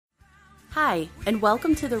Hi, and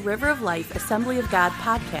welcome to the River of Life Assembly of God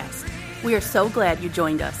podcast. We are so glad you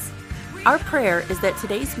joined us. Our prayer is that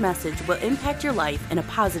today's message will impact your life in a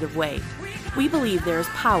positive way. We believe there is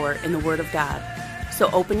power in the Word of God. So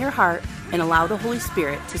open your heart and allow the Holy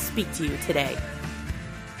Spirit to speak to you today.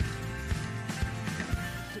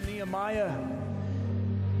 To Nehemiah,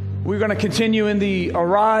 we're going to continue in the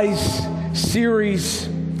Arise series.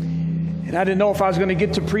 And I didn't know if I was going to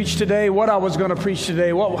get to preach today, what I was going to preach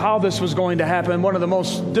today, how this was going to happen. One of the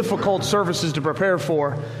most difficult services to prepare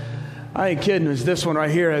for, I ain't kidding, is this one right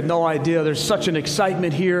here. I had no idea. There's such an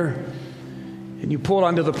excitement here. And you pull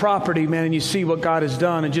onto the property, man, and you see what God has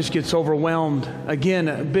done and just gets overwhelmed. Again,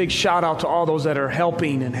 a big shout out to all those that are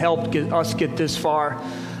helping and helped us get this far.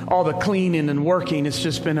 All the cleaning and working. It's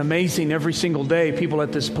just been amazing every single day, people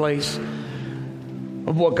at this place,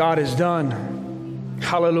 of what God has done.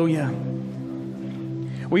 Hallelujah.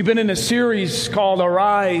 We've been in a series called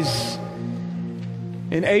Arise.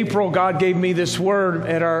 In April, God gave me this word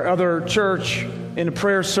at our other church in a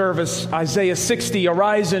prayer service, Isaiah 60,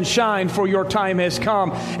 arise and shine, for your time has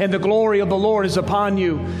come, and the glory of the Lord is upon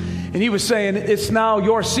you. And he was saying, it's now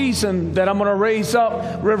your season that I'm going to raise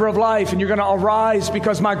up River of Life, and you're going to arise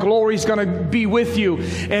because my glory is going to be with you.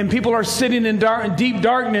 And people are sitting in deep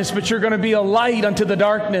darkness, but you're going to be a light unto the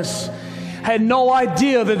darkness. Had no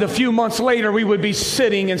idea that a few months later we would be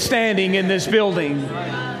sitting and standing in this building.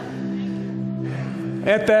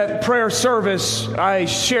 At that prayer service, I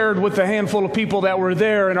shared with a handful of people that were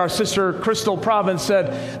there, and our sister Crystal Province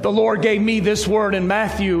said, the Lord gave me this word in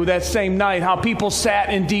Matthew that same night, how people sat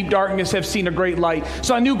in deep darkness have seen a great light.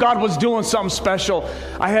 So I knew God was doing something special.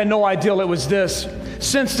 I had no idea it was this.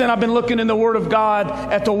 Since then, I've been looking in the Word of God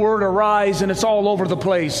at the word arise, and it's all over the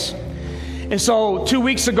place. And so 2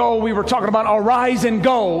 weeks ago, we were talking about arise and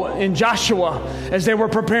go in Joshua as they were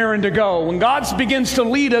preparing to go. When God begins to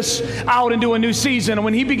lead us out into a new season, and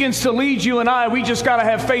when He begins to lead you and I, we just got to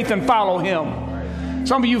have faith and follow Him.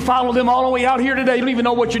 Some of you followed Him all the way out here today. You don't even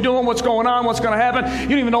know what you're doing, what's going on, what's going to happen. You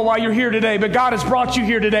don't even know why you're here today. But God has brought you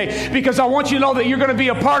here today because I want you to know that you're going to be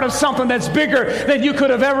a part of something that's bigger than you could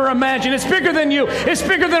have ever imagined. It's bigger than you. It's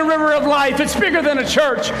bigger than River of Life. It's bigger than a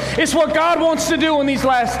church. It's what God wants to do in these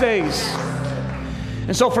last days.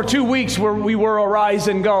 And so for 2 weeks we were arise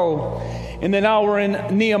and go. And then now we're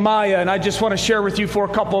in Nehemiah. And I just want to share with you for a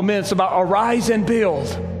couple of minutes about arise and build.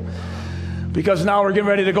 Because now we're getting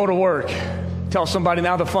ready to go to work. Tell somebody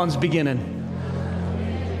now the fun's beginning.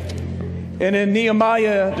 And in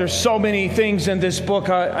Nehemiah, there's so many things in this book.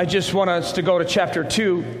 I just want us to go to chapter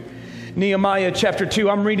 2. Nehemiah chapter 2.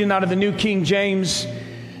 I'm reading out of the New King James.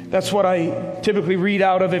 That's what I typically read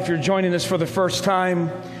out of if you're joining us for the first time.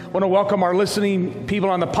 I want to welcome our listening people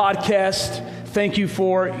on the podcast. Thank you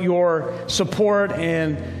for your support,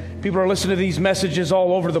 and people are listening to these messages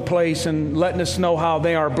all over the place and letting us know how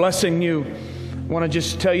they are blessing you. I want to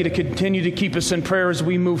just tell you to continue to keep us in prayer as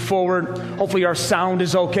we move forward. Hopefully our sound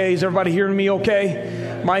is okay. Is everybody hearing me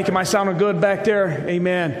okay? Mike, am I sounding good back there?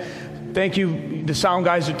 Amen. Thank you. The sound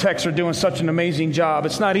guys at Tex are doing such an amazing job.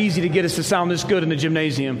 It's not easy to get us to sound this good in the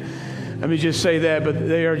gymnasium. Let me just say that, but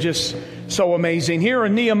they are just so amazing. Here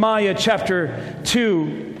in Nehemiah chapter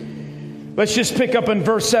 2, let's just pick up in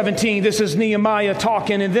verse 17. This is Nehemiah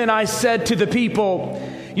talking. And then I said to the people,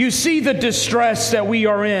 you see the distress that we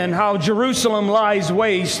are in, how Jerusalem lies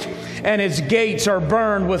waste and its gates are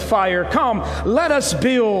burned with fire. Come, let us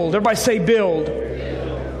build. Everybody say build.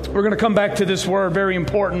 We're going to come back to this word, very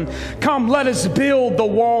important. Come, let us build the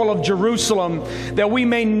wall of Jerusalem that we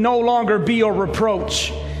may no longer be a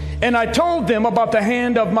reproach. And I told them about the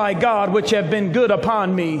hand of my God, which have been good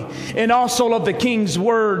upon me, and also of the king's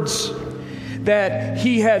words that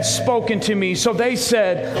he had spoken to me. So they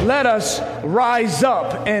said, let us rise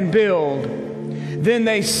up and build. Then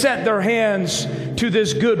they set their hands to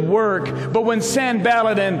this good work. But when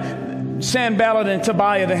Sanballat and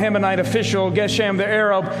Tobiah, the Hamanite official, Geshem the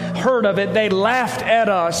Arab, heard of it, they laughed at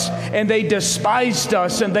us and they despised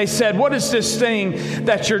us. And they said, what is this thing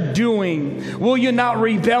that you're doing? Will you not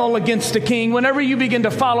rebel against the king? Whenever you begin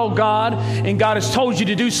to follow God and God has told you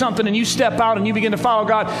to do something and you step out and you begin to follow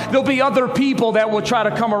God, there'll be other people that will try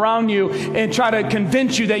to come around you and try to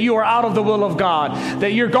convince you that you are out of the will of God,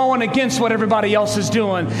 that you're going against what everybody else is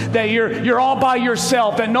doing, that you're all by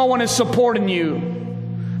yourself, that no one is supporting you.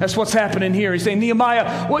 That's what's happening here. He's saying,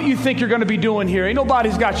 Nehemiah, what you think you're going to be doing here? Ain't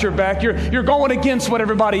nobody's got your back. You're going against what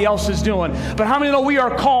everybody else is doing. But how many know we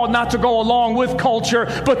are called not to go along with culture,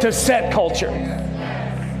 but to set culture?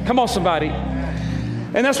 Come on, somebody.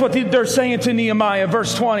 And that's what they're saying to Nehemiah,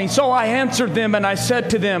 verse 20. So I answered them and I said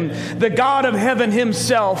to them, the God of heaven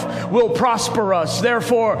himself will prosper us.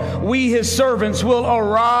 Therefore, we his servants will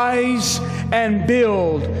arise and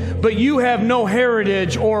build. But you have no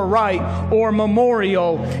heritage or right or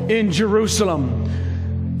memorial in Jerusalem.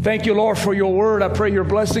 Thank you, Lord, for your word. I pray your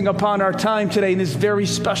blessing upon our time today in this very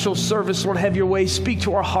special service. Lord, have your way. Speak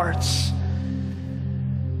to our hearts.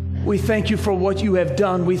 We thank you for what you have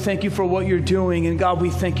done. We thank you for what you're doing. And God,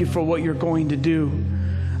 we thank you for what you're going to do.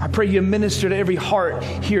 I pray you minister to every heart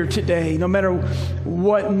here today, no matter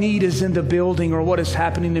what need is in the building or what is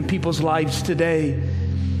happening in people's lives today.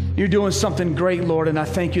 You're doing something great, Lord, and I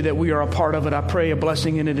thank you that we are a part of it. I pray a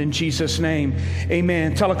blessing in it in Jesus' name.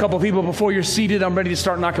 Amen. Tell a couple people before you're seated, I'm ready to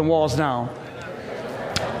start knocking walls down.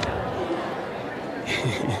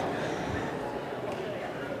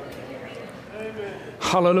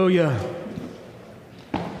 Hallelujah.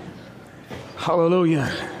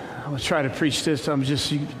 Hallelujah. I'm going to try to preach this. I'm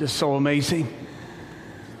just so amazing.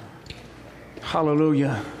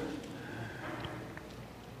 Hallelujah.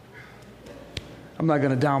 I'm not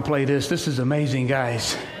going to downplay this. This is amazing,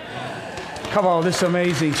 guys. Come on, this is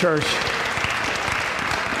amazing, church.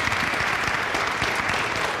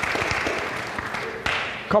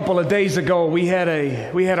 A couple of days ago, we had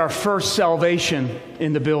our first salvation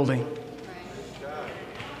in the building.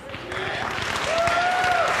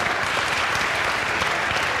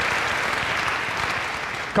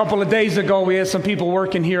 A couple of days ago, we had some people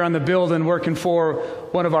working here on the building, working for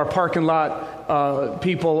one of our parking lot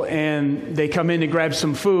people, and they come in to grab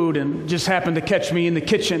some food and just happened to catch me in the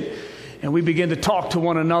kitchen, and we began to talk to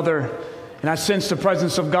one another, and I sensed the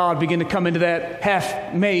presence of God begin to come into that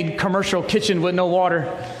half-made commercial kitchen with no water,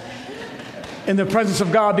 and the presence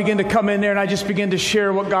of God began to come in there, and I just began to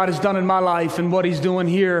share what God has done in my life and what he's doing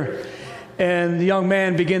here. And the young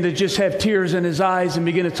man began to just have tears in his eyes and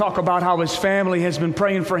begin to talk about how his family has been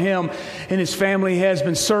praying for him and his family has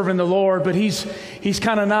been serving the Lord, but he's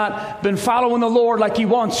kind of not been following the Lord like he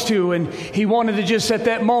wants to, and he wanted to just at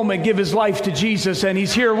that moment give his life to Jesus, and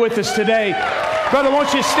he's here with us today. Brother,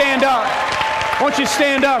 won't you stand up? Won't you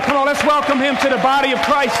stand up? Come on, let's welcome him to the body of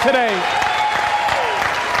Christ today.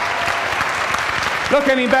 Look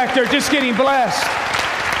at him back there, just getting blessed.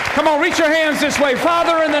 Come on, reach your hands this way.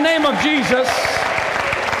 Father, in the name of Jesus.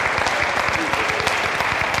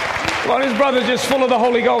 Lord, his brother's just full of the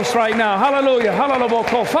Holy Ghost right now. Hallelujah.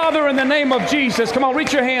 Hallelujah. Father, in the name of Jesus. Come on,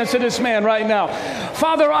 reach your hands to this man right now.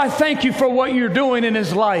 Father, I thank you for what you're doing in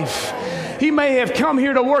his life. He may have come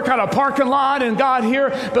here to work on a parking lot and got here,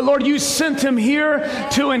 but Lord, you sent him here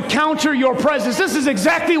to encounter your presence. This is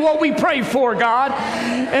exactly what we pray for, God.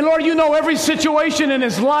 And Lord, you know every situation in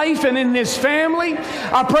his life and in his family.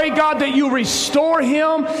 I pray, God, that you restore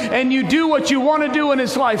him and you do what you want to do in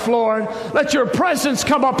his life, Lord. Let your presence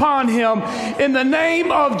come upon him in the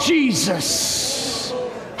name of Jesus.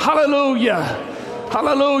 Hallelujah.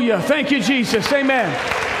 Hallelujah. Thank you, Jesus.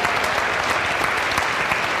 Amen.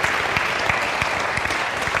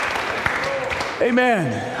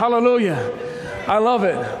 Amen. Hallelujah. I love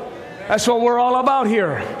it. That's what we're all about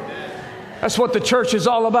here. That's what the church is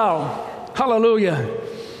all about. Hallelujah.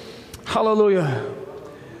 Hallelujah.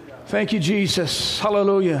 Thank you, Jesus.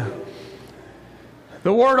 Hallelujah.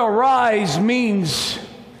 The word arise means,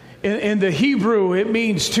 in the Hebrew, it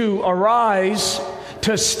means to arise,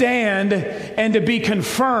 to stand, and to be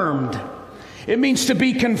confirmed. It means to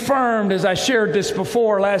be confirmed, as I shared this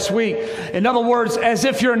before last week. In other words, as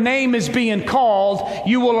if your name is being called,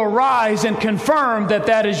 you will arise and confirm that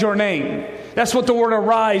that is your name. That's what the word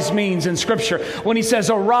arise means in Scripture. When he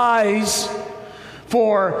says arise,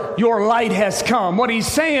 for your light has come. What he's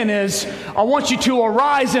saying is, I want you to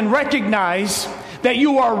arise and recognize that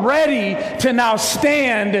you are ready to now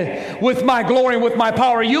stand with my glory and with my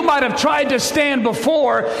power. You might have tried to stand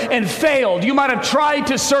before and failed. You might have tried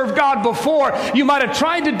to serve God before. You might have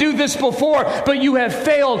tried to do this before, but you have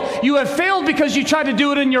failed. You have failed because you tried to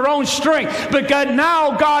do it in your own strength. But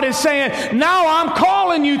now God is saying, now I'm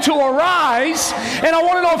calling you to arise, and I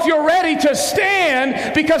want to know if you're ready to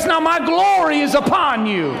stand, because now my glory is upon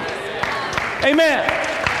you. Amen.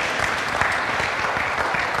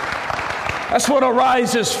 That's what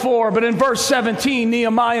arise is for. But in verse 17,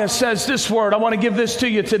 Nehemiah says this word. I want to give this to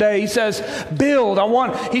you today. He says, build.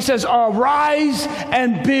 He says, arise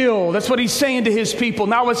and build. That's what he's saying to his people.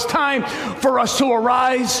 Now it's time for us to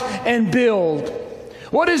arise and build.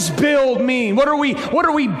 What does build mean? What are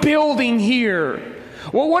we building here?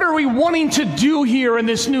 Well, what are we wanting to do here in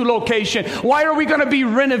this new location? Why are we going to be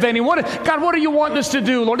renovating? God, what are you wanting us to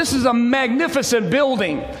do, Lord? This is a magnificent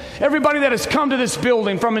building. Everybody that has come to this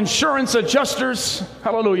building, from insurance adjusters,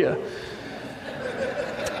 hallelujah,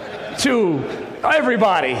 to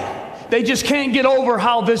everybody. They just can't get over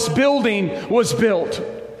how this building was built.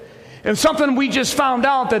 And something we just found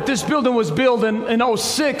out, that this building was built in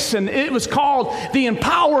 06, and it was called the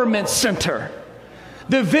Empowerment Center.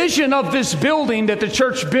 The vision of this building that the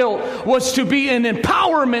church built was to be an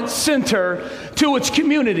empowerment center to its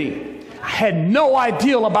community. I had no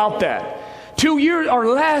idea about that.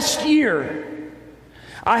 Last year,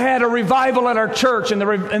 I had a revival at our church, and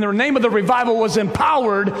the name of the revival was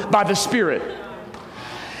Empowered by the Spirit.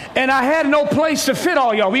 And I had no place to fit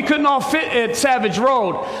all y'all. We couldn't all fit at Savage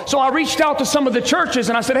Road. So I reached out to some of the churches,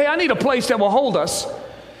 and I said, hey, I need a place that will hold us.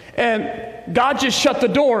 And God just shut the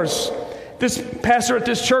doors. This pastor at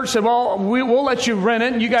this church said, well, we'll let you rent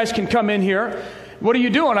it, and you guys can come in here. What are you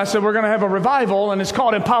doing? I said, we're going to have a revival, and it's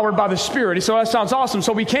called Empowered by the Spirit. He said, that sounds awesome.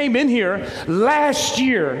 So we came in here last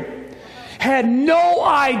year, had no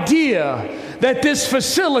idea that this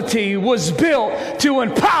facility was built to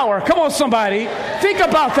empower. Come on, somebody. Think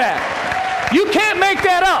about that. You can't make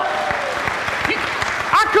that up.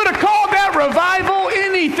 I could have called that revival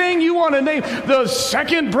anything you want to name. The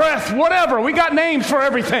second breath, whatever. We got names for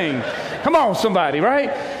everything. Come on, somebody,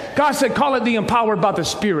 right? God said, call it the Empowered by the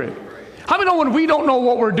Spirit. How many know when we don't know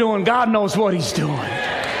what we're doing, God knows what He's doing?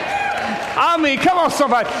 I mean, come on,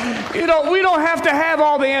 somebody. You know, we don't have to have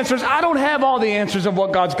all the answers. I don't have all the answers of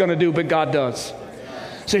what God's going to do, but God does.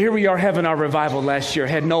 So here we are having our revival last year.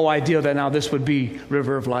 Had no idea that now this would be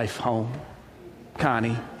River of Life home.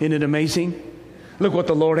 Connie, isn't it amazing? Look what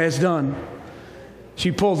the Lord has done.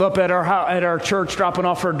 She pulled up at our church, dropping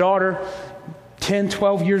off her daughter 10,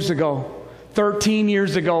 12 years ago, 13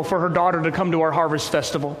 years ago, for her daughter to come to our Harvest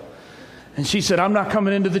Festival. And she said, I'm not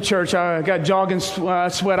coming into the church. I got jogging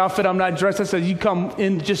sweat outfit. I'm not dressed. I said, you come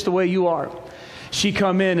in just the way you are. She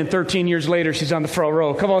come in, and 13 years later, she's on the front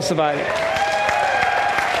row. Come on, somebody.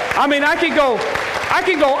 I mean, I could go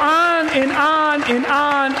on and on and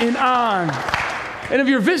on and on. And if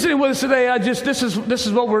you're visiting with us today, this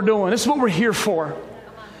is what we're doing. This is what we're here for.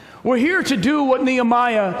 We're here to do what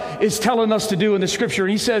Nehemiah is telling us to do in the scripture.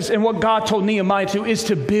 He says, and what God told Nehemiah to is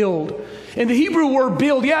to build. And the Hebrew word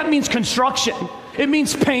build, it means construction. It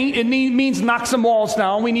means paint. It means knock some walls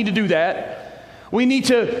down. We need to do that. We need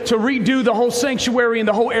to redo the whole sanctuary and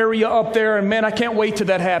the whole area up there. And man, I can't wait till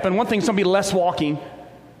that happens. One thing's going to be less walking.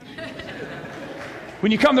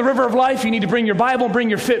 When you come to the River of Life, you need to bring your Bible and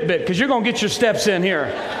bring your Fitbit, because you're going to get your steps in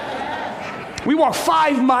here. We walk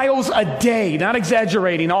 5 miles a day, not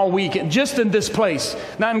exaggerating, all week, just in this place,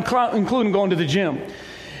 not including going to the gym.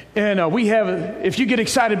 And we have, if you get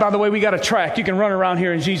excited, by the way, we got a track. You can run around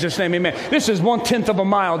here in Jesus' name, amen. This is 1/10 of a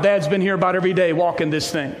mile. Dad's been here about every day walking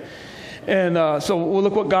this thing. And so we'll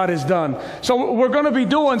look what God has done. So we're going to be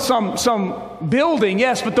doing some building,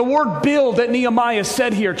 yes, but the word build that Nehemiah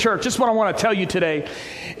said here, church, this is what I want to tell you today.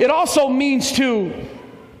 It also means to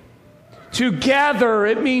gather.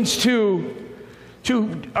 It means to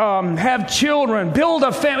have children, build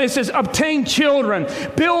a family. It says obtain children,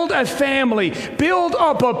 build a family, build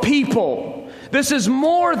up a people. This is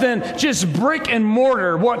more than just brick and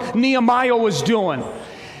mortar, what Nehemiah was doing.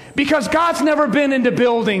 Because God's never been into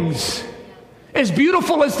buildings. As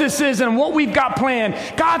beautiful as this is and what we've got planned,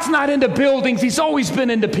 God's not into buildings. He's always been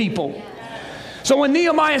into people. So when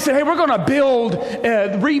Nehemiah said, hey, we're going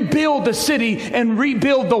to rebuild the city and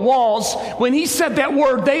rebuild the walls, when he said that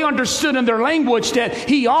word, they understood in their language that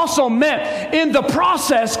he also meant in the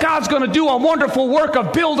process, God's going to do a wonderful work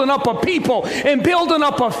of building up a people and building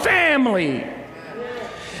up a family.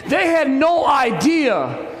 They had no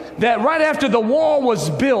idea that right after the wall was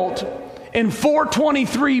built in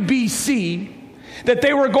 423 BC, that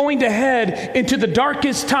they were going to head into the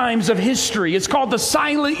darkest times of history. It's called the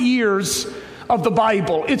silent years of the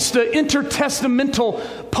Bible. It's the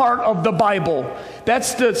intertestamental part of the Bible.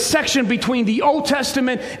 That's the section between the Old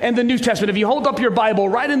Testament and the New Testament. If you hold up your Bible,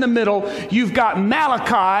 right in the middle, you've got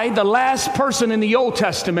Malachi, the last person in the Old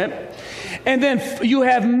Testament. And then you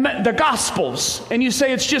have the Gospels, and you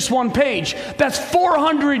say it's just one page. That's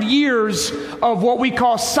 400 years of what we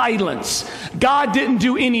call silence. God didn't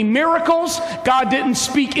do any miracles. God didn't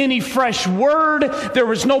speak any fresh word. There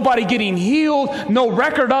was nobody getting healed, no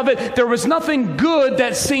record of it. There was nothing good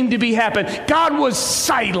that seemed to be happening. God was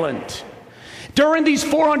silent. During these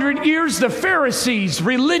 400 years, the Pharisees'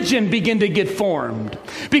 religion began to get formed.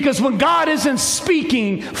 Because when God isn't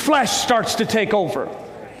speaking, flesh starts to take over.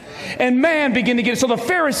 And man began to get it. So the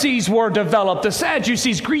Pharisees were developed. The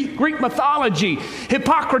Sadducees, Greek mythology.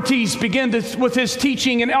 Hippocrates began with his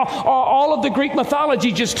teaching. And all of the Greek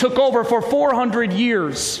mythology just took over for 400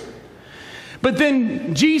 years. But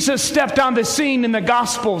then Jesus stepped on the scene in the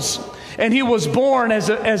Gospels. And he was born as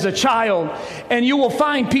a child. And you will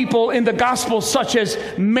find people in the Gospels such as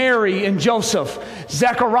Mary and Joseph,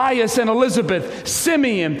 Zacharias and Elizabeth,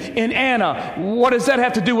 Simeon and Anna. What does that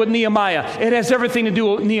have to do with Nehemiah? It has everything to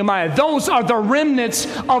do with Nehemiah. Those are the remnants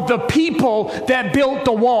of the people that built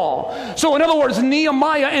the wall. So in other words,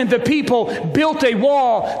 Nehemiah and the people built a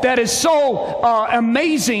wall that is so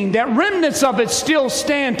amazing that remnants of it still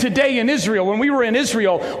stand today in Israel. When we were in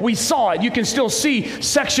Israel, we saw it. You can still see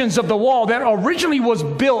sections of the wall that originally was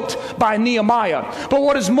built by Nehemiah. But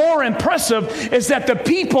what is more impressive is that the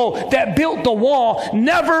people that built the wall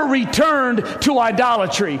never returned to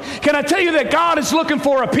idolatry. Can I tell you that God is looking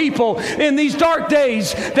for a people in these dark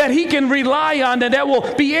days that he can rely on and that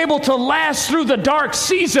will be able to last through the dark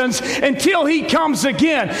seasons until he comes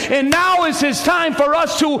again. And now is his time for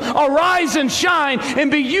us to arise and shine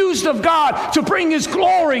and be used of God to bring his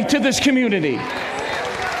glory to this community.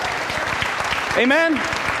 Amen?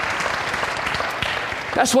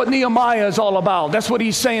 That's what Nehemiah is all about. That's what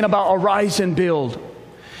he's saying about arise and build.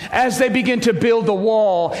 As they begin to build the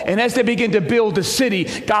wall and as they begin to build the city,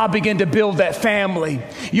 God began to build that family.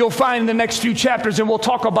 You'll find in the next few chapters, and we'll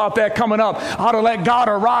talk about that coming up, how to let God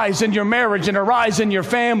arise in your marriage and arise in your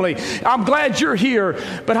family. I'm glad you're here,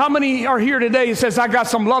 but how many are here today and says, I got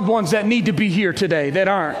some loved ones that need to be here today that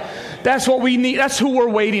aren't? That's what we need. That's who we're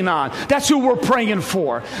waiting on. That's who we're praying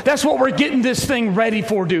for. That's what we're getting this thing ready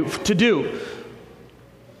to do.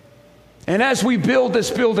 And as we build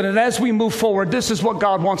this building and as we move forward, this is what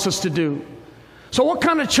God wants us to do. So what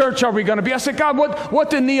kind of church are we going to be? I said, God,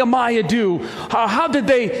 what did Nehemiah do? How did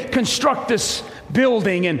they construct this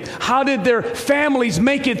building? And how did their families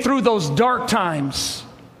make it through those dark times?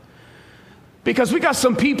 Because we got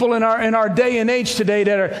some people in our day and age today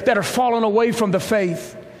that are falling away from the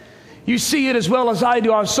faith. You see it as well as I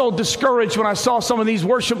do. I was so discouraged when I saw some of these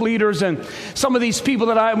worship leaders and some of these people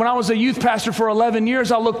when I was a youth pastor for 11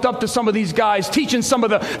 years, I looked up to some of these guys teaching some of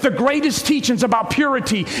the greatest teachings about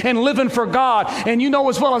purity and living for God. And you know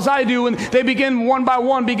as well as I do, and they begin one by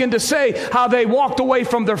one to say how they walked away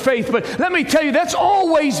from their faith. But let me tell you, that's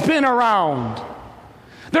always been around.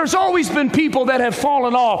 There's always been people that have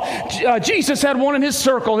fallen off. Jesus had one in his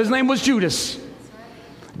circle. His name was Judas.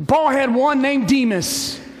 Paul had one named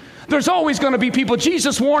Demas. There's always going to be people.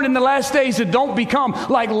 Jesus warned in the last days that don't become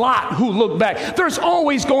like Lot who look back. There's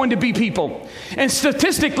always going to be people. And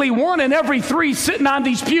statistically, 1 in every 3 sitting on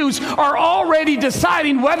these pews are already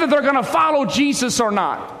deciding whether they're going to follow Jesus or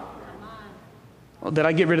not. Well, did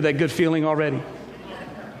I get rid of that good feeling already?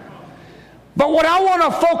 But what I want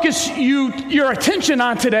to focus your attention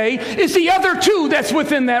on today is the other 2 that's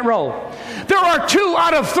within that row. There are 2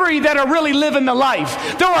 out of 3 that are really living the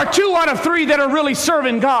life. There are 2 out of 3 that are really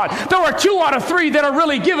serving God. There are 2 out of 3 that are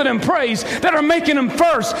really giving him praise, that are making him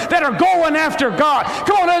first, that are going after God.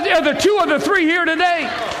 Come on, are there 2 of the 3 here today?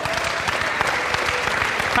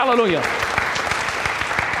 Hallelujah.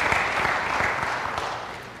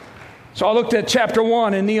 So I looked at chapter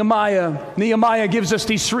 1 in Nehemiah. Nehemiah gives us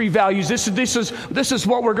these 3 values. This is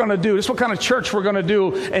what we're going to do. This is what kind of church we're going to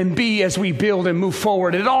do and be as we build and move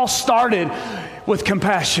forward. It all started with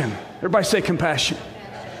compassion. Everybody say compassion.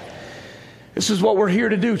 This is what we're here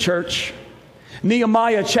to do, church.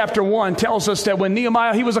 Nehemiah chapter 1 tells us that when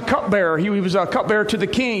Nehemiah, he was a cupbearer. He was a cupbearer to the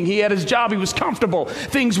king. He had his job. He was comfortable.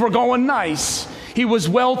 Things were going nice. He was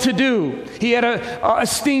well-to-do. He had a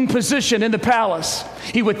esteemed position in the palace.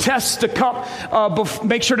 He would test the cup,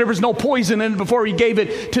 make sure there was no poison in it before he gave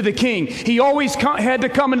it to the king. He always had to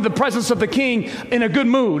come into the presence of the king in a good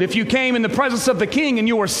mood. If you came in the presence of the king and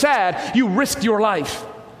you were sad, you risked your life.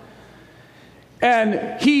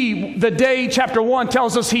 And chapter 1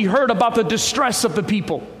 tells us he heard about the distress of the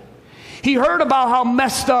people. He heard about how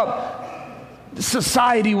messed up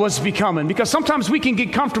society was becoming, because sometimes we can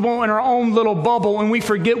get comfortable in our own little bubble and we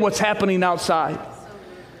forget what's happening outside.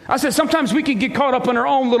 I said sometimes we can get caught up in our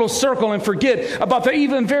own little circle and forget about the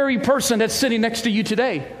even very person that's sitting next to you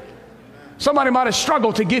today. Somebody might have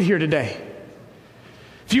struggled to get here today.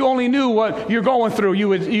 If you only knew what you're going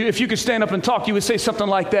through, if you could stand up and talk, you would say something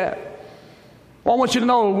like that. Well, I want you to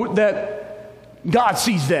know that God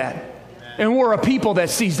sees that, and we're a people that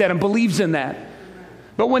sees that and believes in that.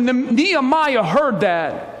 But when Nehemiah heard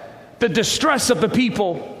that, the distress of the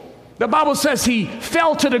people, the Bible says he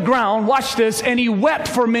fell to the ground, watch this, and he wept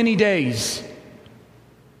for many days.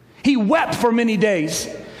 He wept for many days.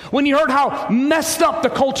 When he heard how messed up the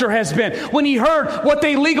culture has been, when he heard what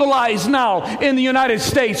they legalize now in the United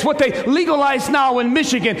States, what they legalize now in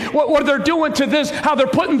Michigan, what they're doing to this, how they're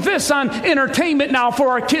putting this on entertainment now for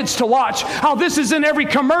our kids to watch, how this is in every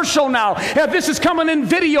commercial now, how this is coming in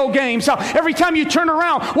video games, how every time you turn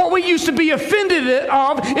around, what we used to be offended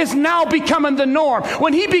of is now becoming the norm.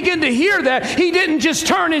 When he began to hear that, he didn't just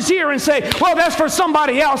turn his ear and say, well, that's for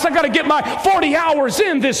somebody else. I got to get my 40 hours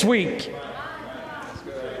in this week.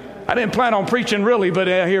 I didn't plan on preaching really, but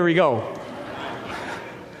here we go.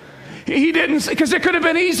 He didn't, because it could have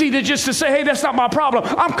been easy to say, hey, that's not my problem.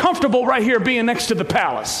 I'm comfortable right here being next to the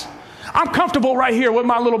palace. I'm comfortable right here with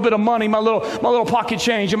my little bit of money, my little pocket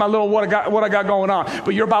change, and my little what I got going on.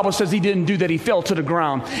 But your Bible says he didn't do that. He fell to the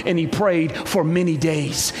ground and he prayed for many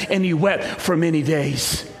days and he wept for many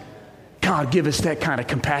days. God, give us that kind of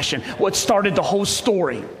compassion. What started the whole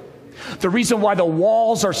story, the reason why the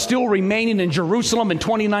walls are still remaining in Jerusalem in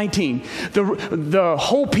 2019, the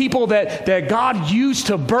whole people that God used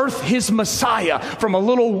to birth his Messiah from a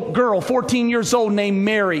little girl, 14 years old, named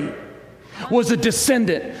Mary, was a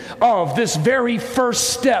descendant of this very first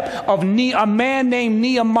step of a man named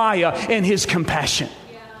Nehemiah and his compassion.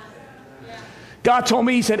 God told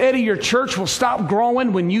me, he said, Eddie, your church will stop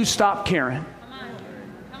growing when you stop caring.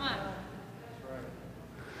 Come on.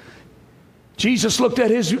 Jesus looked at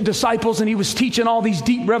his disciples and he was teaching all these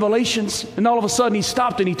deep revelations, and all of a sudden he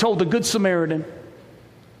stopped and he told the Good Samaritan.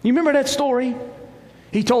 You remember that story?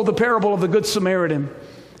 He told the parable of the Good Samaritan.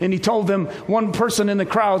 And he told them, one person in the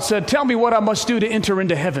crowd said, tell me what I must do to enter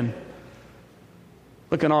into heaven.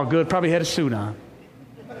 Looking all good, probably had a suit on.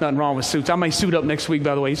 Nothing wrong with suits. I may suit up next week,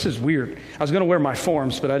 by the way. This is weird. I was going to wear my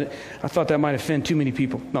forms, but I thought that might offend too many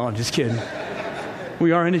people. No, I'm just kidding.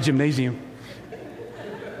 We are in a gymnasium.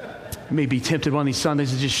 I may be tempted one of these Sundays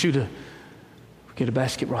to just get a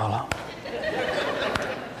basketball out.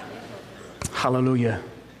 Hallelujah.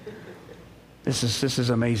 This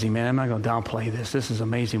is amazing, man. I'm not going to downplay this. This is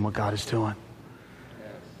amazing what God is doing.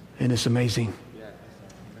 And it's amazing.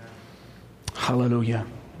 Hallelujah.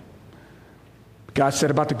 God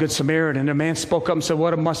said about the Good Samaritan, a man spoke up and said,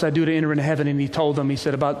 what must I do to enter into heaven? And he told them, he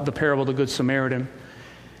said about the parable of the Good Samaritan.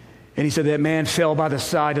 And he said that man fell by the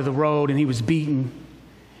side of the road and he was beaten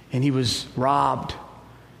and he was robbed.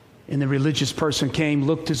 And the religious person came,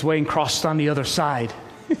 looked his way and crossed on the other side.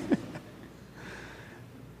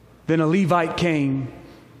 Then a Levite came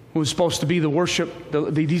who was supposed to be the worship.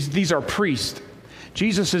 These are priests.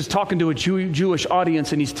 Jesus is talking to a Jewish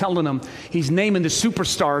audience and he's telling them, he's naming the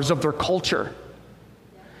superstars of their culture.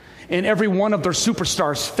 And every one of their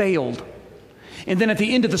superstars failed. And then at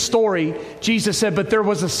the end of the story, Jesus said, but there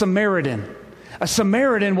was a Samaritan. A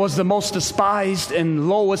Samaritan was the most despised and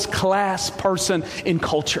lowest class person in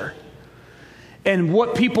culture. And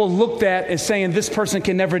what people looked at as saying this person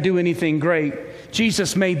can never do anything great,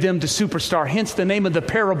 Jesus made them the superstar. Hence the name of the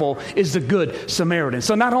parable is the Good Samaritan.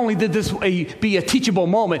 So not only did this be a teachable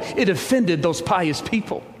moment, it offended those pious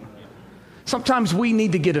people. Sometimes we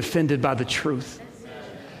need to get offended by the truth.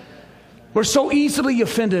 We're so easily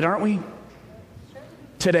offended, aren't we?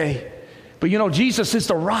 Today. But you know, Jesus is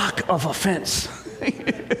the rock of offense.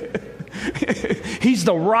 He's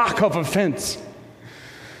the rock of offense.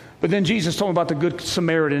 But then Jesus told him about the Good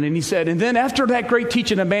Samaritan, and he said, and then after that great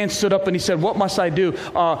teaching, a man stood up and he said, what must I do?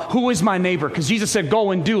 Who is my neighbor? Because Jesus said,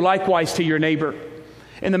 go and do likewise to your neighbor.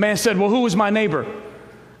 And the man said, well, who is my neighbor?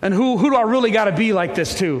 And who do I really got to be like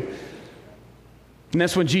this to? And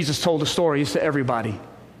that's when Jesus told the story. He said, everybody.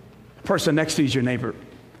 The person next to you is your neighbor.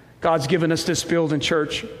 God's given us this building,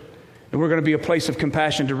 church, and we're going to be a place of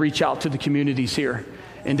compassion to reach out to the communities here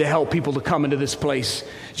and to help people to come into this place.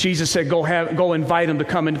 Jesus said, go invite them to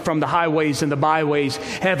come in from the highways and the byways.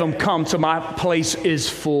 Have them come to my place is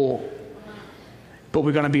full. But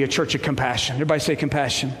we're going to be a church of compassion. Everybody say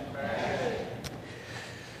compassion.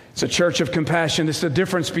 It's a church of compassion. It's the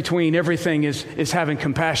difference between everything is having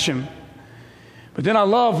compassion. But then I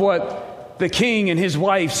love what the king and his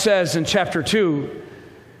wife says in chapter 2.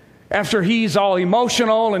 After he's all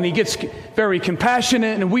emotional and he gets very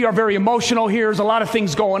compassionate, and we are very emotional here. There's a lot of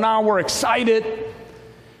things going on. We're excited.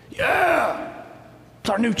 Yeah, it's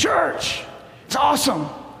our new church. It's awesome.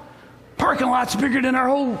 Parking lot's bigger than our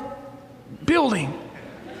whole building.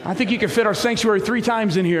 I think you can fit our sanctuary 3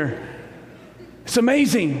 times in here. It's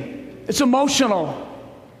amazing. It's emotional.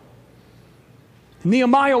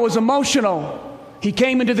 Nehemiah was emotional. He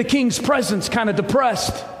came into the king's presence kind of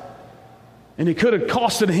depressed. And it could have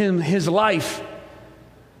costed him his life.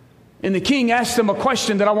 And the king asked him a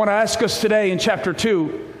question that I want to ask us today in chapter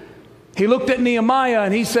 2. He looked at Nehemiah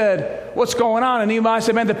and he said, what's going on? And Nehemiah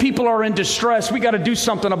said, man, the people are in distress. We got to do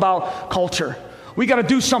something about culture. We got to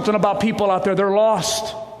do something about people out there. They're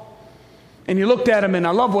lost. And he looked at him, and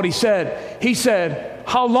I love what he said. He said,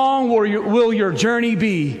 how long will your journey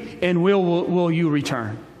be, and will you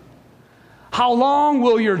return? How long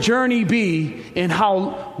will your journey be, and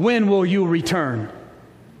when will you return?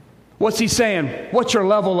 What's he saying? What's your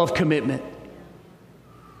level of commitment?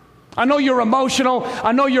 I know you're emotional.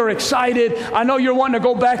 I know you're excited. I know you're wanting to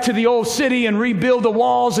go back to the old city and rebuild the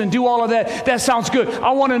walls and do all of that. That sounds good.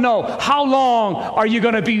 I want to know, how long are you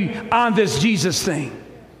going to be on this Jesus thing?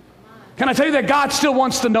 Can I tell you that God still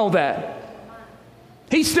wants to know that?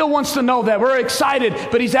 He still wants to know that. We're excited,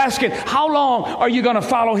 but he's asking, how long are you going to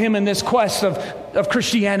follow him in this quest of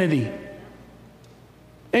Christianity?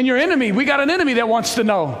 And your enemy, we got an enemy that wants to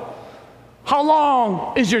know. How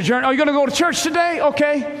long is your journey? Are you going to go to church today?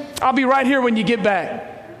 Okay. I'll be right here when you get back.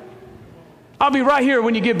 I'll be right here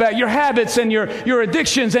when you get back. Your habits and your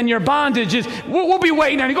addictions and your bondages, we'll be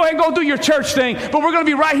waiting on you. Go ahead and go do your church thing, but we're going to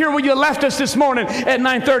be right here where you left us this morning at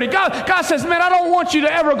 9:30. God says, man, I don't want you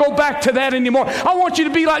to ever go back to that anymore. I want you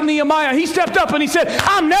to be like Nehemiah. He stepped up and he said,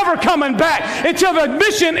 I'm never coming back until the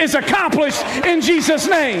mission is accomplished in Jesus'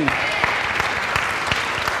 name.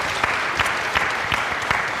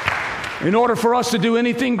 In order for us to do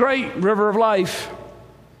anything great, River of Life,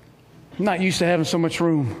 I'm not used to having so much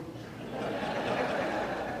room.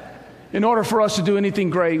 In order for us to do anything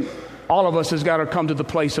great, all of us has got to come to the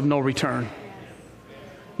place of no return.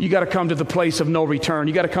 You got to come to the place of no return.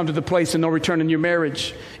 You got to come to the place of no return in your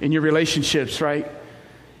marriage, in your relationships, right?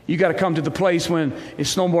 You got to come to the place when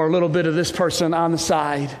it's no more a little bit of this person on the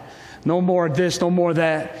side, no more of this, no more of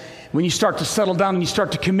that. When you start to settle down and you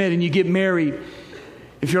start to commit and you get married,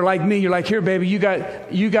 if you're like me, you're like, here, baby, you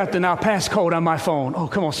got the now passcode on my phone. Oh,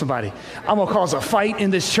 come on, somebody. I'm going to cause a fight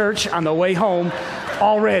in this church on the way home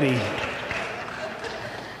already.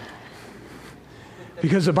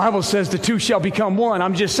 Because the Bible says the two shall become one.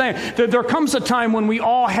 I'm just saying that there comes a time when we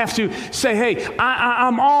all have to say, hey,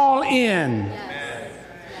 I'm all in.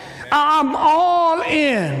 I'm all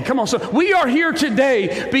in. Come on. So we are here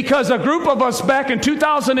today because a group of us back in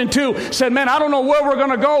 2002 said, man, I don't know where we're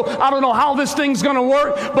going to go. I don't know how this thing's going to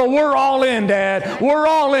work, but we're all in, Dad. We're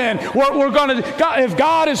all in. We're going to, if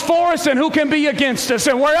God is for us, then who can be against us?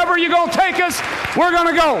 And wherever you're going to take us, we're going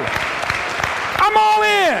to go. I'm all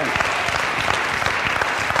in.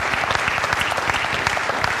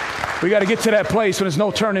 We got to get to that place when there's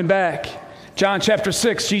no turning back. John chapter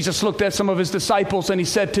 6, Jesus looked at some of his disciples and he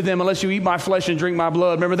said to them, unless you eat my flesh and drink my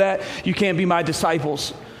blood, remember that? You can't be my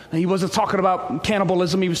disciples. And he wasn't talking about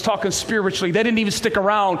cannibalism. He was talking spiritually. They didn't even stick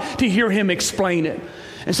around to hear him explain it.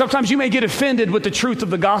 And sometimes you may get offended with the truth of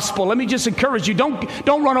the gospel. Let me just encourage you,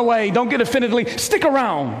 don't run away. Don't get offended. Stick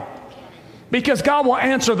around because God will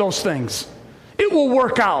answer those things. It will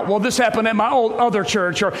work out. Well, this happened at my old other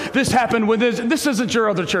church, or this happened with this. This isn't your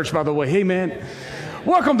other church, by the way. Amen.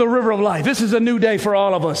 Welcome to River of Life. This is a new day for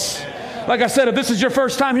all of us. Like I said, if this is your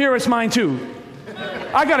first time here, it's mine too.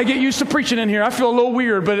 I got to get used to preaching in here. I feel a little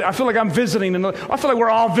weird, but I feel like I'm visiting. I feel like we're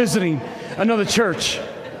all visiting another church.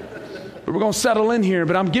 But we're going to settle in here,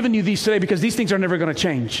 but I'm giving you these today because these things are never going to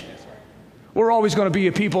change. We're always going to be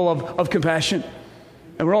a people of compassion,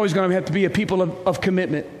 and we're always going to have to be a people of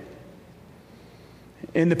commitment.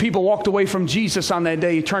 And the people walked away from Jesus on that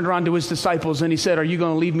day. He turned around to his disciples and he said, are you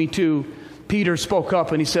going to leave me too? Peter spoke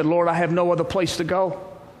up and he said, Lord, I have no other place to go.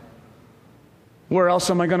 Where else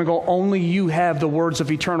am I going to go? Only you have the words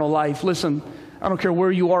of eternal life. Listen, I don't care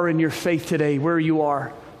where you are in your faith today, where you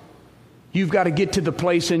are. You've got to get to the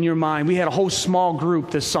place in your mind. We had a whole small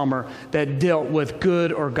group this summer that dealt with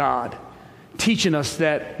good or God, teaching us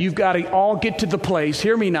that you've got to all get to the place,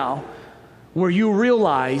 hear me now, where you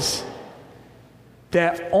realize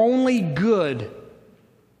that only good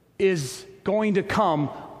is going to come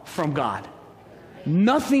from God.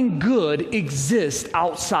 Nothing good exists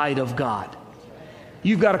outside of God.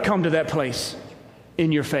 You've got to come to that place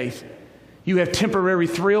in your faith. You have temporary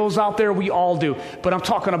thrills out there. We all do. But I'm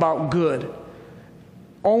talking about good.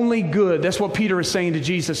 Only good. That's what Peter is saying to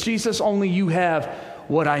Jesus. Jesus, only you have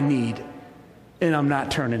what I need. And I'm not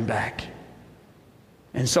turning back.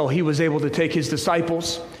 And so he was able to take his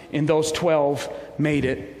disciples, and those 12 made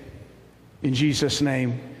it in Jesus'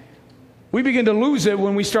 name. We begin to lose it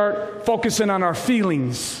when we start focusing on our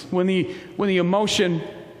feelings. When the emotion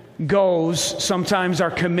goes, sometimes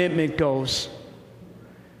our commitment goes.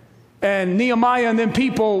 And Nehemiah and them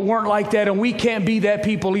people weren't like that, and we can't be that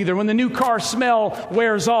people either. When the new car smell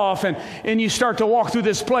wears off and you start to walk through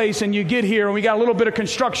this place and you get here and we got a little bit of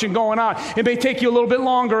construction going on, it may take you a little bit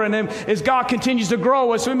longer, and then as God continues to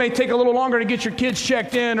grow us, it may take a little longer to get your kids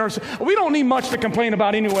checked in. Or we don't need much to complain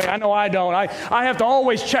about anyway. I know I don't. I have to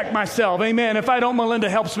always check myself. Amen. If I don't, Melinda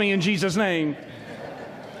helps me in Jesus' name.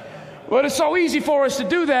 But it's so easy for us to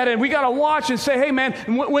do that, and we got to watch and say, hey, man,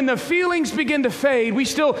 when the feelings begin to fade, we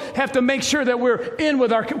still have to make sure that we're in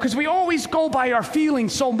with because we always go by our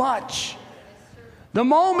feelings so much. The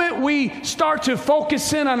moment we start to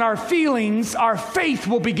focus in on our feelings, our faith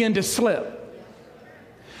will begin to slip.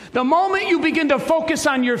 The moment you begin to focus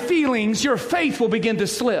on your feelings, your faith will begin to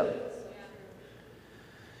slip.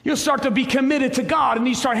 You'll start to be committed to God, and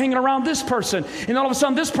you start hanging around this person, and all of a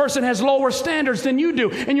sudden this person has lower standards than you do,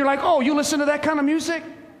 and you're like, oh, you listen to that kind of music?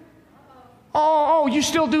 Oh, you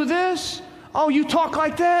still do this? Oh, you talk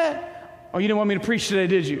like that? Oh, you didn't want me to preach today,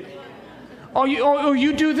 did you? Oh,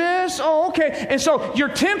 you do this? Oh, okay. And so you're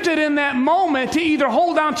tempted in that moment to either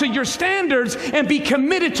hold on to your standards and be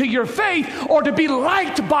committed to your faith, or to be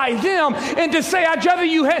liked by them and to say, I'd rather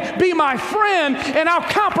you be my friend, and I'll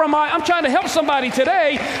compromise. I'm trying to help somebody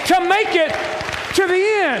today to make it to the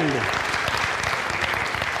end.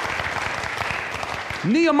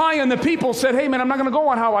 Nehemiah and the people said, hey, man, I'm not going to go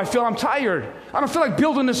on how I feel. I'm tired. I don't feel like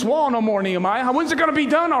building this wall no more, Nehemiah. When's it going to be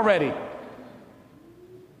done already?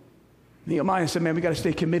 Nehemiah said, man, we got to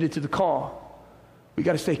stay committed to the call. We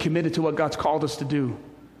got to stay committed to what God's called us to do.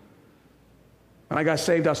 When I got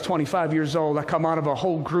saved, I was 25 years old. I come out of a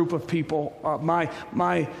whole group of people.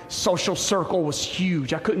 My social circle was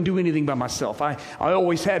huge. I couldn't do anything by myself. I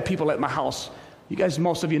always had people at my house. You guys,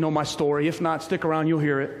 most of you know my story. If not, stick around, you'll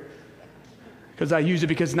hear it. Because I use it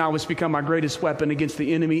because now it's become my greatest weapon against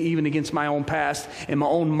the enemy, even against my own past and my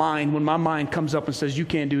own mind. When my mind comes up and says, you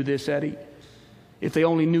can't do this, Eddie. If they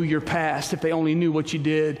only knew your past, if they only knew what you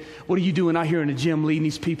did, what are you doing out here in the gym leading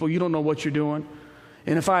these people? You don't know what you're doing.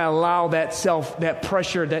 And if I allow that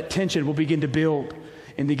pressure, that tension will begin to build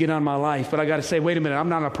and to get on my life. But I got to say, wait a minute, I'm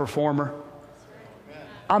not a performer.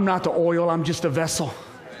 I'm not the oil, I'm just a vessel.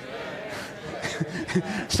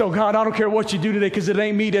 So God, I don't care what you do today, because it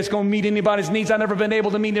ain't me that's going to meet anybody's needs. I've never been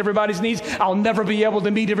able to meet everybody's needs. I'll never be able to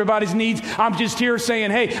meet everybody's needs. I'm just here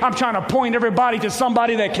saying, hey, I'm trying to point everybody to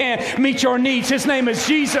somebody that can meet your needs. His name is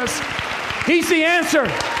Jesus. He's the answer.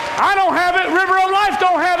 I don't have it. River of Life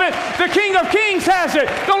don't have it. The King of Kings has it.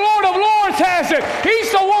 The Lord of Lords has it.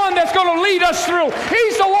 He's the one that's going to lead us through.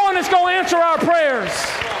 He's the one that's going to answer our prayers.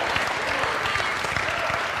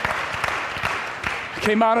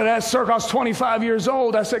 Came out of that circle. I was 25 years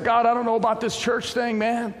old. I said, God, I don't know about this church thing,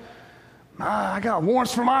 man. I got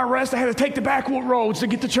warrants for my arrest. I had to take the back roads to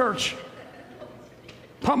get to church.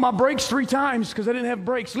 Pumped my brakes 3 times because I didn't have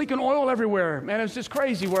brakes. Leaking oil everywhere. Man, it was just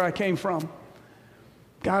crazy where I came from.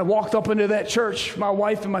 God walked up into that church, my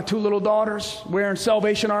wife and my 2 little daughters, wearing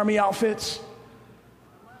Salvation Army outfits.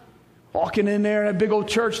 Walking in there, that big old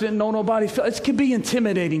church, didn't know nobody. It can be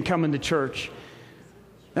intimidating coming to church.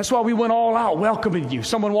 That's why we went all out welcoming you.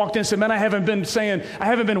 Someone walked in and said, man, I haven't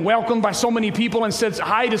been welcomed by so many people and said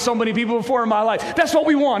hi to so many people before in my life. That's what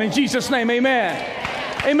we want in Jesus' name.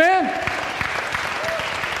 Amen. Amen.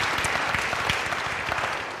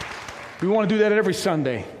 We want to do that every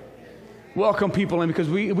Sunday. Welcome people in, because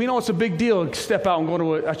we know it's a big deal to step out and go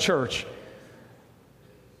to a church.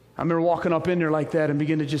 I remember walking up in there like that and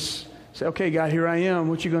begin to just say, okay, God, here I am.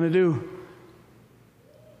 What you going to do?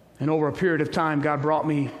 And over a period of time, God brought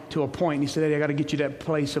me to a point, and he said, Eddie, I got to get you to that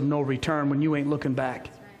place of no return when you ain't looking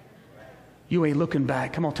back. You ain't looking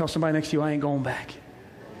back. Come on, tell somebody next to you, I ain't going back.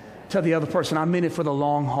 Tell the other person, I'm in it for the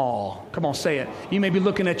long haul. Come on, say it. You may be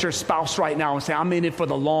looking at your spouse right now and say, I'm in it for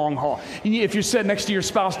the long haul. If you're sitting next to your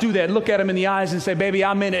spouse, do that. Look at him in the eyes and say, baby,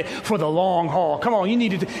 I'm in it for the long haul. Come on,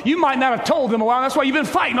 you might not have told them a while. That's why you've been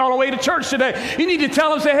fighting all the way to church today. You need to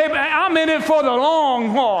tell them, say, hey, I'm in it for the long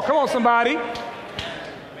haul. Come on, somebody.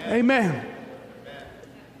 Amen.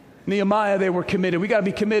 Nehemiah, they were committed. We got to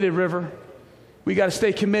be committed, River. We got to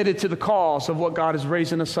stay committed to the cause of what God is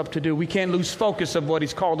raising us up to do. We can't lose focus of what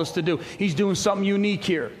he's called us to do. He's doing something unique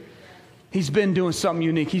here. He's been doing something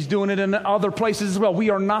unique. He's doing it in other places as well. We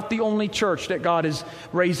are not the only church that God is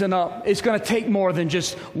raising up. It's going to take more than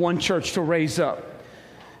just one church to raise up.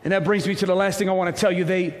 And that brings me to the last thing I want to tell you.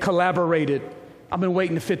 They collaborated. I've been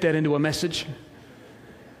waiting to fit that into a message.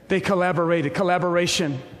 They collaborated.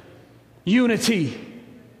 Collaboration. Unity.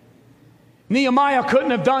 Nehemiah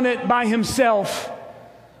couldn't have done it by himself.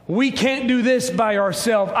 We can't do this by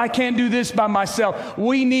ourselves. I can't do this by myself.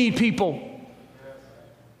 We need people.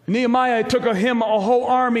 Nehemiah, it took him a whole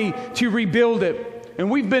army to rebuild it. And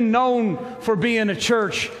we've been known for being a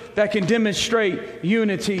church that can demonstrate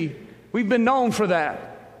unity. We've been known for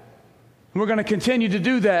that. We're going to continue to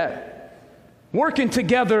do that. Working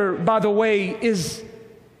together, by the way, is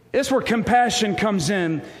where compassion comes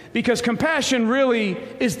in, because compassion really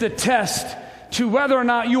is the test to whether or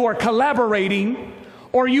not you are collaborating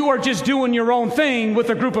or you are just doing your own thing with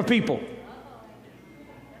a group of people.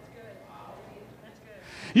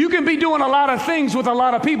 You can be doing a lot of things with a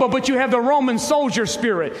lot of people, but you have the Roman soldier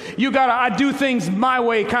spirit. You got I do things my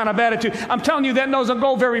way kind of attitude. I'm telling you, that doesn't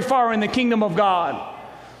go very far in the kingdom of God.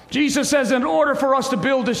 Jesus says in order for us to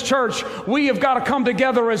build this church, we have got to come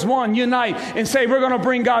together as one, unite, and say we're going to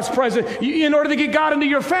bring God's presence. In order to get God into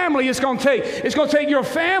your family, it's going to take your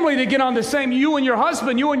family to get on the same, you and your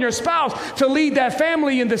husband, you and your spouse, to lead that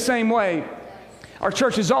family in the same way. Our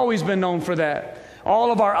church has always been known for that.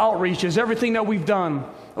 All of our outreaches, everything that we've done.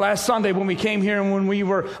 Last Sunday when we came here and when we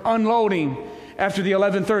were unloading after the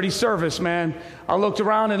 11:30 service, man, I looked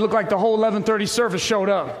around and it looked like the whole 11:30 service showed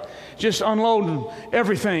up. Just unloading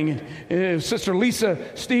everything. Sister Lisa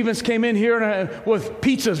Stevens came in here with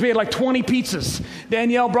pizzas. We had like 20 pizzas.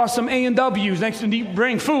 Danielle brought some A&Ws. Next time you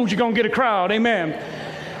bring food, you're going to get a crowd. Amen.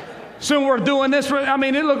 Soon we're doing this. I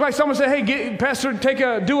mean, it looked like someone said, hey, Pastor,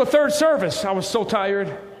 do a third service. I was so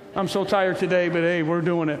tired. I'm so tired today, but hey, we're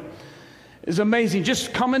doing it. It's amazing.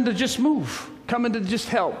 Just coming to just move. Coming to just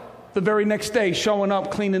help. The very next day, showing up,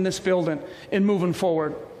 cleaning this building, and moving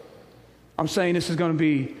forward. I'm saying this is going to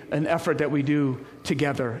be an effort that we do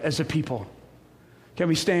together as a people. Can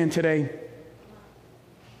we stand today?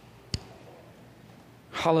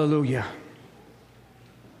 Hallelujah.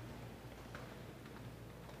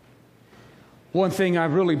 One thing I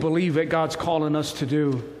really believe that God's calling us to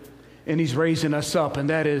do, and He's raising us up, and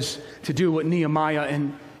that is to do what Nehemiah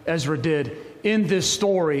and Ezra did. In this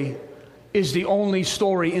story is the only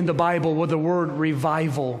story in the Bible where the word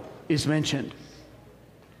revival is mentioned.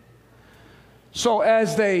 So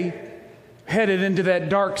as they headed into that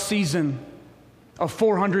dark season of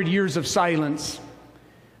 400 years of silence,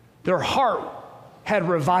 their heart had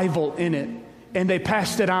revival in it, and they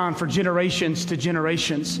passed it on for generations to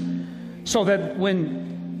generations, so that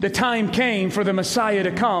when the time came for the Messiah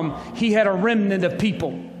to come, He had a remnant of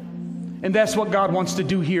people. And that's what God wants to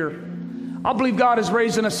do here. I believe God is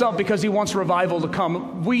raising us up because He wants revival to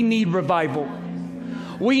come. We need revival.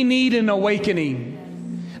 We need an awakening.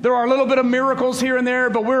 There are a little bit of miracles here and there,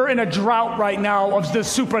 but we're in a drought right now of the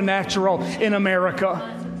supernatural in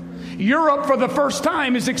America. Europe, for the first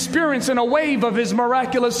time, is experiencing a wave of His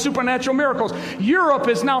miraculous supernatural miracles. Europe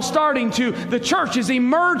is now the church is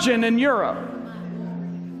emerging in Europe.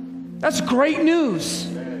 That's great news.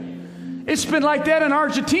 It's been like that in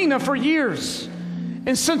Argentina for years,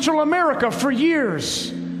 in Central America for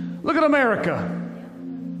years. Look at America.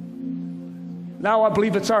 Now I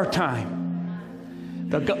believe it's our time.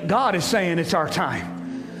 God is saying it's our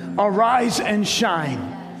time. Arise and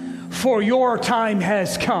shine, for your time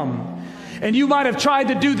has come. And you might have tried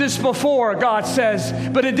to do this before, God says,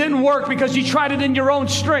 but it didn't work because you tried it in your own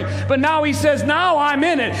strength. But now He says, now I'm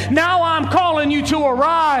in it. Now I'm calling you to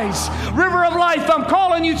arise. River of Life, I'm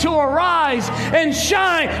calling you to arise and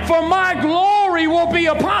shine, for my glory will be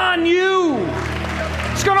upon you.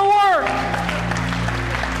 It's going to work.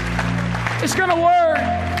 It's going to work.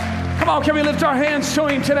 Come on, can we lift our hands to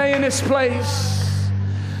Him today in this place?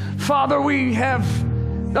 Father, we have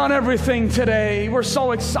done everything today. We're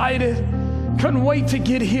so excited. Couldn't wait to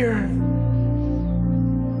get here.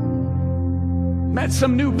 Met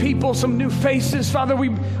some new people, some new faces. Father, we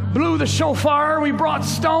blew the shofar. We brought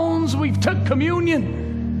stones. We took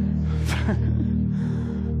communion.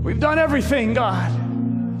 We've done everything, God.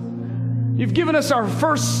 You've given us our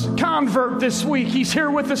first convert this week. He's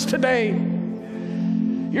here with us today.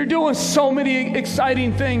 You're doing so many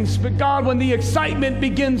exciting things, but God, when the excitement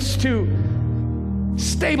begins to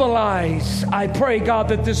stabilize, I pray, God,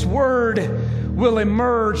 that this word will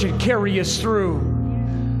emerge and carry us through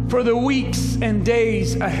for the weeks and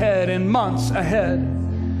days ahead and months ahead.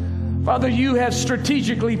 Father, you have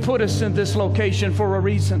strategically put us in this location for a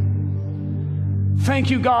reason. Thank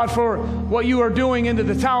you, God, for what you are doing into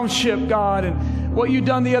the township, God, and what you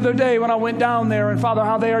done the other day when I went down there, and Father,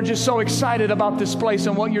 how they are just so excited about this place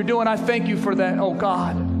and what you're doing. I thank you for that, oh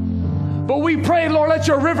God. But we pray, Lord, let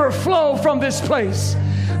your river flow from this place.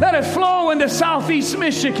 Let it flow into Southeast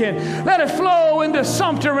Michigan. Let it flow into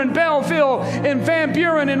Sumter and Belleville and Van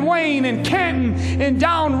Buren and Wayne and Canton and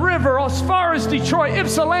downriver as far as Detroit,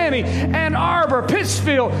 Ypsilanti, Ann Arbor,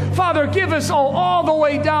 Pittsfield. Father, give us all the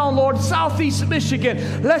way down, Lord, Southeast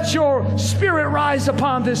Michigan. Let your Spirit rise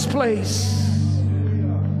upon this place.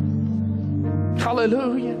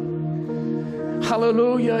 Hallelujah.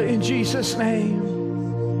 Hallelujah. In Jesus'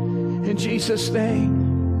 name. In Jesus' name.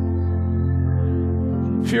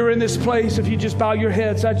 If you're in this place, if you just bow your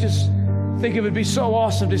heads, I just think it would be so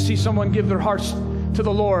awesome to see someone give their hearts to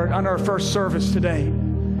the Lord on our first service today.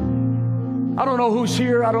 I don't know who's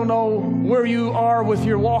here. I don't know where you are with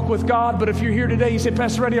your walk with God, but if you're here today, you say,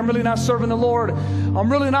 Pastor Eddie, I'm really not serving the Lord.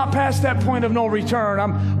 I'm really not past that point of no return.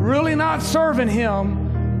 I'm really not serving Him.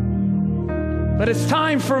 But it's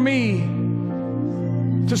time for me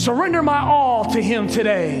to surrender my all to Him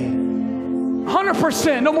today.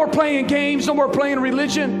 100%. No more playing games. No more playing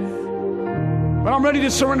religion. But I'm ready to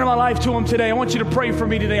surrender my life to Him today. I want you to pray for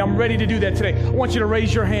me today. I'm ready to do that today. I want you to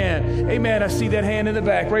raise your hand. Amen. I see that hand in the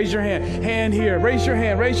back. Raise your hand. Hand here. Raise your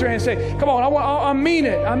hand. Raise your hand. Say, come on. I mean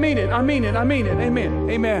it. I mean it. I mean it. I mean it. Amen.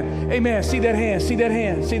 Amen. Amen. See that hand. See that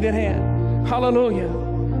hand. See that hand. Hallelujah.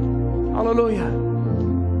 Hallelujah.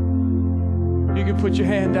 You can put your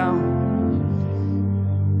hand down.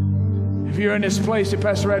 If you're in this place, say,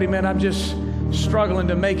 Pastor Eddie, man, I'm just struggling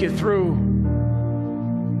to make it through.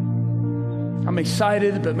 I'm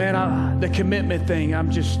excited, but man, the commitment thing, I'm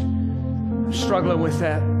struggling with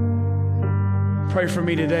that. Pray for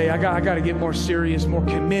me today. I got to get more serious, more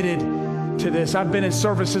committed to this. I've been in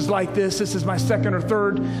services like this. This is my second or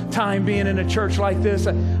third time being in a church like this.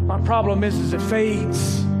 My problem is it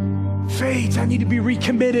fades. Fades. I need to be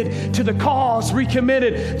recommitted to the cause,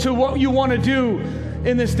 recommitted to what you want to do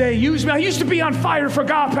in this day. Use me. I used to be on fire for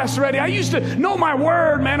God, Pastor Eddie. I used to know my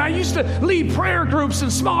word, man. I used to lead prayer groups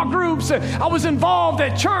and small groups. I was involved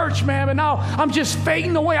at church, man, but now I'm just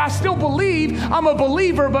fading away. I still believe I'm a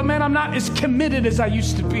believer, but man, I'm not as committed as I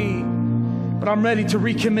used to be. But I'm ready to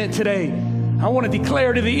recommit today. I want to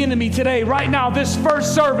declare to the enemy today, right now, this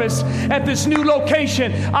first service at this new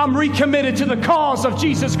location, I'm recommitted to the cause of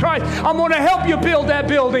Jesus Christ. I'm going to help you build that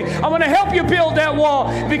building. I'm going to help you build that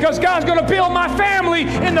wall because God's going to build my family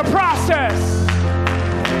in the process.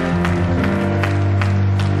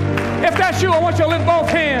 If that's you, I want you to lift both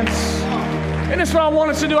hands. And that's what I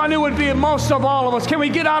want us to do. I knew it would be most of all of us. Can we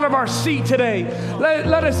get out of our seat today?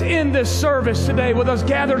 Let us end this service today with us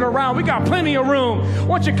gathered around. We got plenty of room. I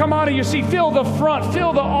want you to come out of your seat. Fill the front.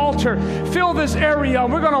 Fill the altar. Fill this area.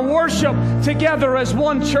 We're going to worship together as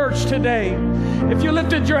one church today. If you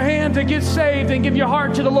lifted your hand to get saved and give your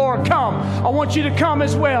heart to the Lord, come. I want you to come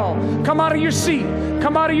as well. Come out of your seat.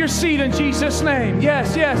 Come out of your seat in Jesus' name.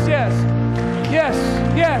 Yes, yes, yes. Yes,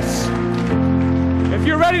 yes. If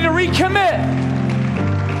you're ready to recommit,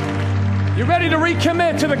 you're ready to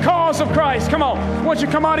recommit to the cause of Christ. Come on. I want you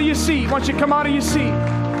to come out of your seat. I want you to come out of your seat.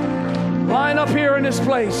 Line up here in this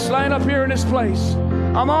place. Line up here in this place.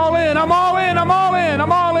 I'm all in. I'm all in. I'm all in.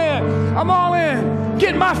 I'm all in. I'm all in.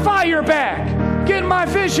 Get my fire back. Get my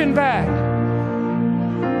vision back.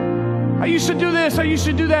 I used to do this. I used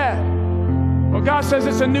to do that. Well, God says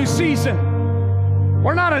it's a new season.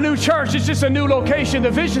 We're not a new church. It's just a new location. The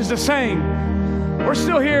vision's the same. We're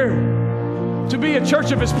still here to be a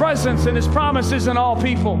church of His presence and His promises in all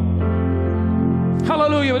people.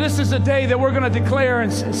 Hallelujah. This is a day that we're going to declare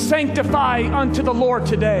and sanctify unto the Lord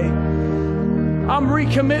today. I'm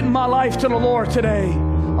recommitting my life to the Lord today.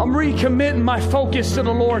 I'm recommitting my focus to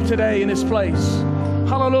the Lord today in this place.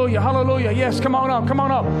 Hallelujah. Hallelujah. Yes, come on up. Come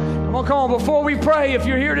on up. Come on, come on. Before we pray, if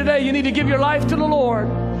you're here today, you need to give your life to the Lord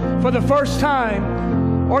for the first time.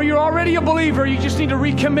 Or you're already a believer, you just need to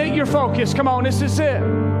recommit your focus. Come on, this is it.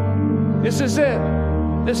 This is it.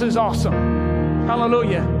 This is awesome.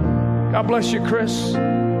 Hallelujah. God bless you, Chris.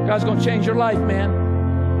 God's going to change your life, man.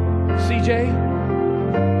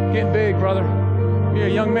 CJ, getting big, brother. You're a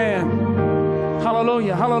young man.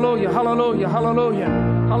 Hallelujah, hallelujah, hallelujah, hallelujah,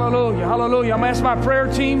 hallelujah, hallelujah. I'm going to ask my prayer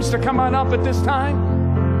teams to come on up at this time.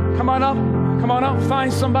 Come on up. Come on up.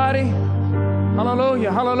 Find somebody.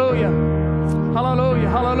 Hallelujah, hallelujah. Hallelujah,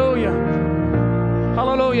 hallelujah,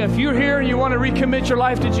 hallelujah. If you're here and you want to recommit your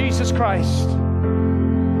life to Jesus Christ,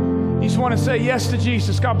 you just want to say yes to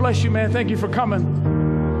Jesus. God bless you, man. Thank you for coming.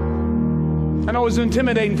 I know it was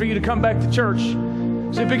intimidating for you to come back to church.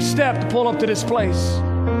 It's a big step to pull up to this place.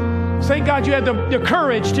 Thank God you had the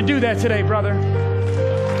courage to do that today, brother.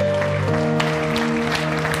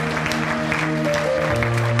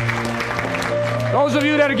 Those of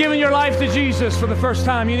you that are giving your life to Jesus for the first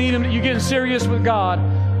time, you need Him, you're getting serious with God.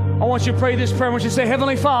 I want you to pray this prayer. I want you to say,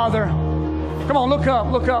 Heavenly Father, come on, look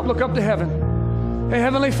up, look up, look up to heaven. Hey,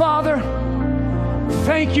 Heavenly Father,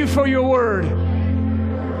 thank you for your word.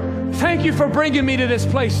 Thank you for bringing me to this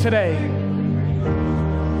place today.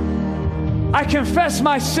 I confess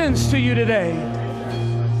my sins to you today.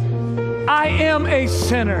 I am a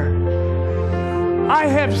sinner. I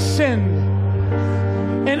have sinned.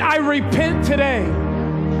 And I repent today.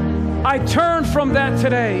 I turn from that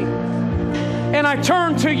today, and I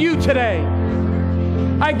turn to you today.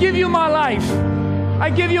 I give you my life. I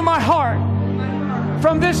give you my heart.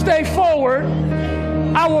 From this day forward,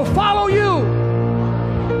 I will follow you.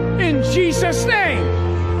 In Jesus' name.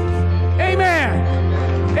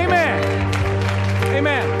 Amen. Amen.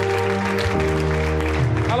 Amen.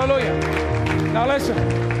 Hallelujah. Now listen.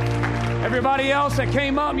 Everybody else that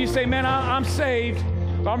came up, you say, man, I'm saved,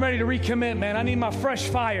 but I'm ready to recommit, man. I need my fresh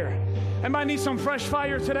fire. Anybody need some fresh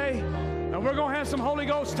fire today? And we're going to have some Holy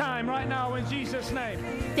Ghost time right now in Jesus' name.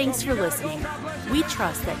 Thanks for listening. We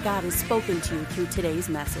trust that God has spoken to you through today's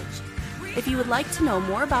message. If you would like to know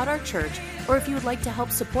more about our church, or if you would like to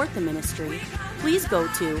help support the ministry, please go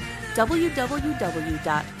to www.rol-ag.org.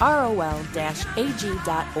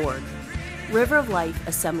 River of Life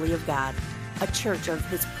Assembly of God, a church of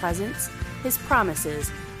His presence, His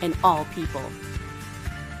promises, and all people.